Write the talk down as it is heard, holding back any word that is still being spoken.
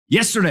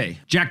Yesterday,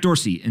 Jack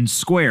Dorsey and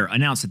Square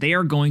announced that they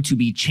are going to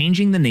be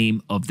changing the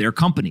name of their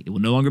company. It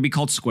will no longer be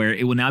called Square.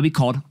 It will now be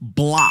called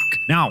Block.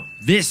 Now,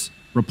 this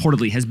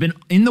reportedly has been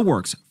in the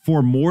works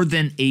for more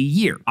than a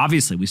year.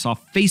 Obviously, we saw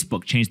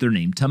Facebook change their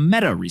name to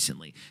Meta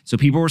recently. So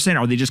people were saying,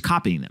 are they just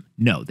copying them?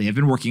 No, they have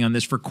been working on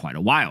this for quite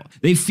a while.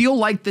 They feel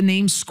like the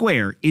name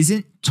Square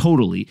isn't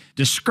totally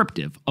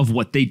descriptive of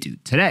what they do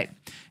today.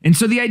 And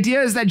so the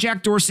idea is that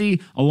Jack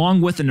Dorsey,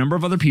 along with a number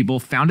of other people,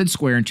 founded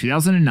Square in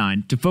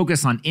 2009 to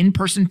focus on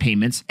in-person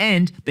payments,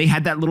 and they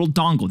had that little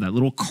dongle, that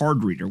little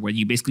card reader where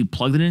you basically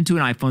plugged it into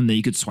an iPhone, then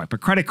you could swipe a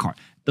credit card.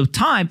 At the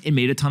time, it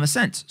made a ton of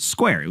sense.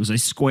 Square, it was a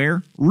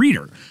Square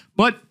reader.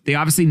 But they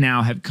obviously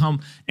now have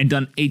come and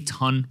done a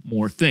ton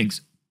more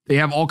things. They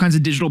have all kinds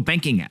of digital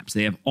banking apps.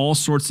 They have all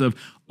sorts of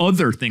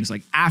other things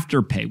like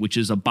Afterpay, which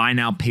is a buy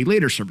now, pay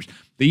later service.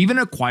 They even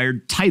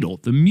acquired Tidal,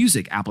 the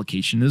music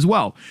application as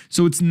well.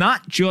 So it's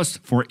not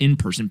just for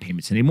in-person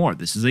payments anymore.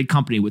 This is a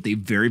company with a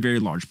very, very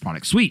large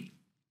product suite.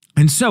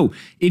 And so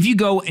if you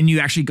go and you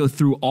actually go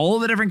through all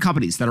of the different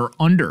companies that are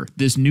under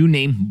this new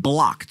name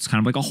Block, it's kind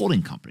of like a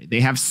holding company. They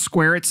have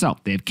Square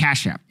itself. They have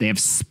Cash App. They have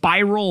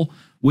Spiral,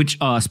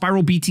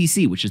 Spiral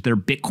BTC, which is their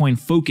Bitcoin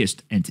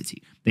focused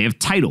entity. They have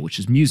Tidal, which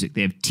is music.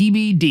 They have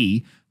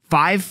TBD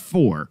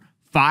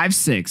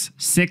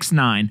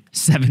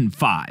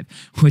 54566975,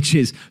 which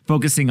is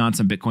focusing on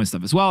some Bitcoin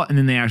stuff as well. And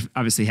then they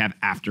obviously have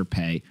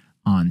Afterpay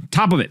on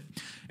top of it.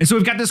 And so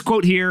we've got this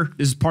quote here.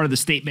 This is part of the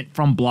statement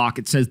from Block.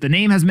 It says, the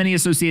name has many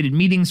associated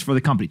meanings for the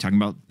company, talking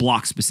about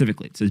Block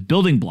specifically. It says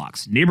building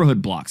blocks,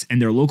 neighborhood blocks,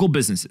 and their local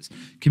businesses.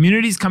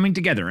 Communities coming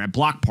together at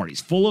block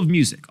parties full of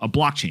music, a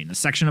blockchain, a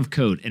section of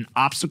code, and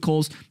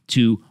obstacles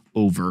to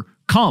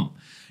overcome.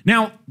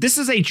 Now, this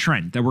is a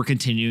trend that we're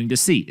continuing to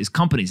see is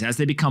companies, as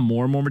they become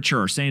more and more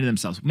mature, are saying to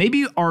themselves,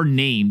 maybe our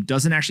name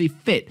doesn't actually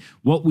fit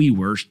what we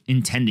were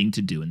intending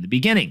to do in the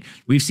beginning.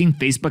 We've seen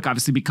Facebook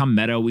obviously become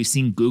Meta. We've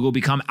seen Google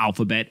become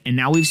Alphabet. And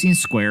now we've seen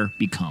Square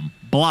become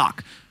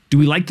Block. Do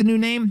we like the new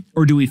name,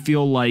 or do we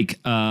feel like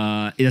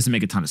it doesn't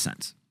make a ton of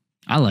sense?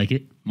 I like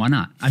it. Why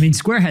not? I mean,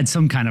 Square had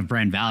some kind of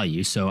brand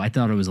value, so I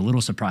thought it was a little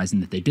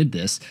surprising that they did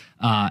this.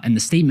 And the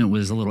statement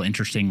was a little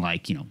interesting,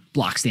 like, you know,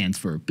 Block stands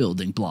for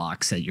building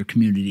blocks at your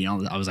community. And all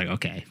that. I was like,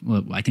 okay,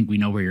 well, I think we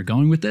know where you're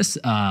going with this.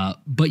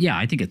 But yeah,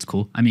 I think it's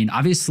cool. I mean,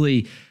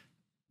 obviously,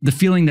 the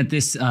feeling that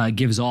this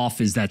gives off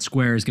is that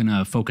Square is going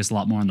to focus a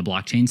lot more on the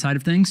blockchain side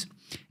of things.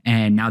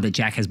 And now that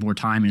Jack has more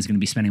time and is going to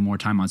be spending more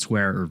time on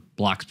Square or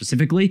Block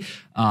specifically,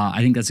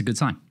 I think that's a good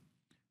sign.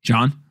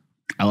 John?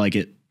 I like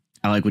it.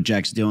 I like what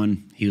Jack's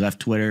doing. He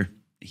left Twitter.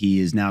 He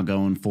is now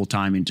going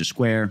full-time into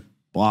Square,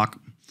 Block,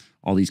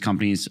 all these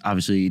companies.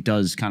 Obviously, it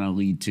does kind of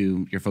lead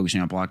to you're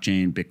focusing on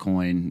blockchain,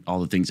 Bitcoin, all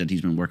the things that he's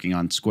been working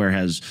on.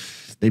 Square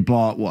they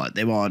bought what?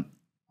 They bought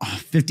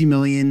 50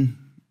 million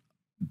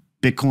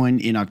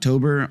Bitcoin in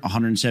October,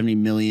 170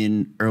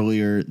 million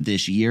earlier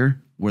this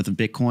year worth of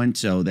Bitcoin.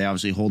 So they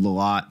obviously hold a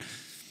lot.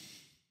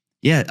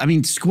 Yeah, I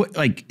mean,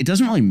 like, it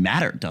doesn't really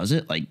matter, does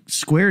it? Like,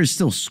 Square is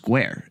still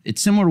Square.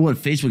 It's similar to what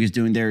Facebook is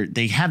doing.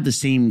 They have the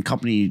same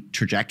company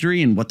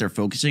trajectory and what they're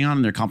focusing on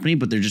in their company,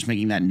 but they're just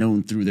making that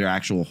known through their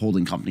actual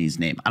holding company's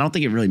name. I don't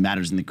think it really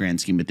matters in the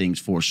grand scheme of things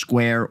for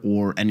Square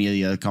or any of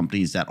the other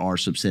companies that are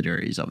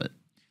subsidiaries of it.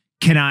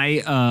 Can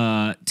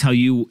I tell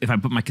you, if I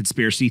put my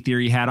conspiracy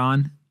theory hat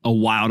on, a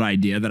wild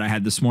idea that I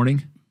had this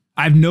morning?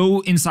 I have no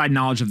inside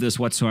knowledge of this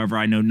whatsoever.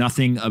 I know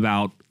nothing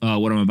about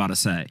what I'm about to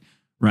say,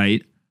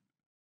 right?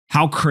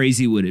 How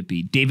crazy would it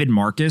be? David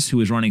Marcus, who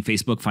was running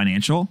Facebook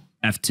Financial,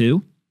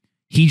 F2,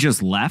 he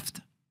just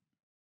left.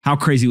 How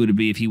crazy would it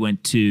be if he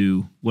went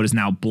to what is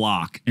now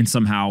Block and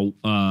somehow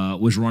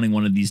was running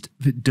one of these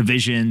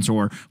divisions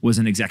or was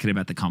an executive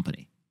at the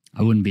company?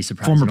 I wouldn't be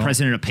surprised. Former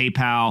president of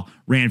PayPal,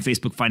 ran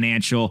Facebook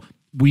Financial.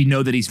 We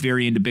know that he's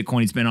very into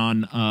Bitcoin. He's been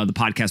on the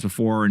podcast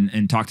before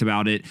and talked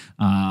about it,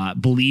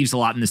 believes a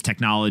lot in this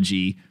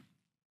technology.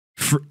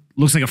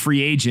 Looks like a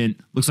free agent.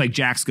 Looks like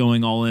Jack's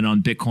going all in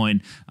on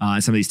Bitcoin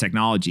and some of these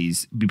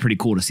technologies. It'd be pretty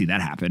cool to see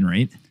that happen,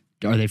 right?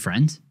 Are they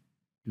friends?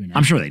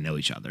 I'm sure they know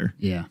each other.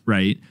 Yeah.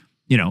 Right.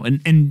 You know,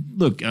 and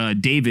look,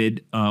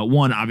 David,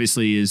 one,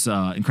 obviously is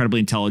incredibly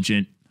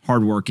intelligent,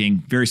 hardworking,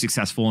 very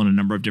successful in a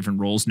number of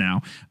different roles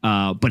now.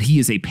 But he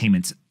is a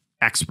payments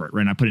expert, right?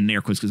 And I put in air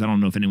quotes because I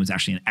don't know if anyone's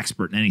actually an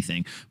expert in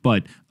anything,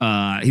 but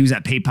he was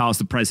at PayPal as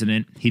the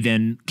president. He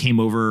then came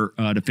over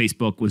to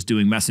Facebook, was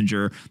doing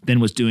Messenger, then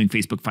was doing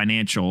Facebook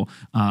Financial,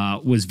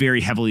 was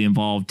very heavily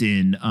involved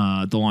in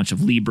the launch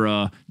of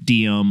Libra,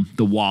 Diem,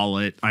 the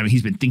wallet. I mean,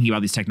 he's been thinking about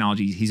these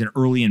technologies. He's an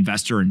early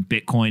investor in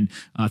Bitcoin.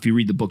 If you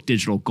read the book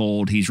Digital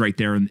Gold, he's right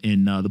there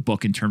in the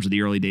book in terms of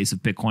the early days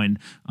of Bitcoin,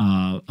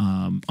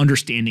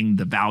 understanding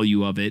the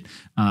value of it.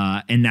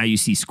 And now you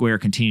see Square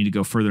continue to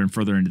go further and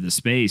further into the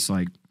space.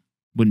 Like,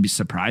 wouldn't be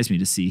surprised me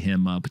to see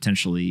him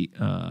potentially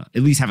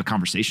at least have a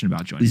conversation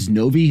about joining. Is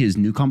Novi his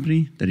new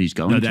company that he's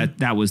going to? No,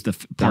 that was the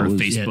part of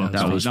Facebook.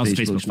 Yeah, that was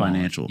Facebook's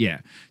Financial. Yeah.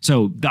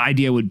 So the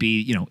idea would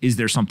be, you know, is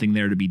there something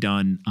there to be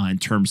done in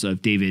terms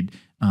of David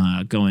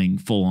going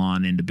full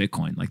on into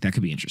Bitcoin? Like, that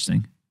could be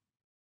interesting.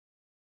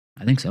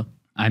 I think so.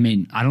 I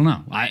mean, I don't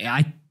know.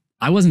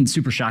 I wasn't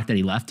super shocked that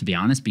he left, to be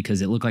honest,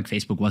 because it looked like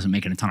Facebook wasn't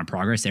making a ton of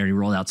progress. They already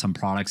rolled out some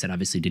products that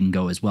obviously didn't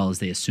go as well as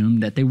they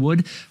assumed that they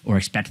would or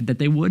expected that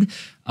they would.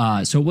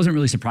 So it wasn't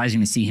really surprising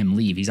to see him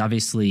leave. He's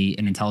obviously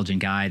an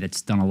intelligent guy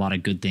that's done a lot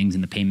of good things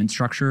in the payment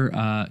structure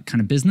kind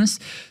of business.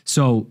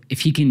 So if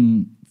he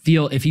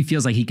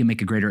feels like he can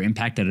make a greater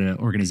impact at an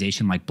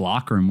organization like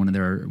Block or in one of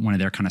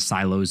their kind of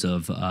silos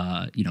of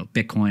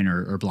Bitcoin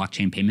or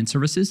blockchain payment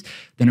services,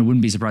 then it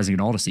wouldn't be surprising at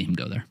all to see him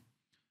go there.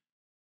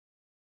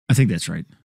 I think that's right.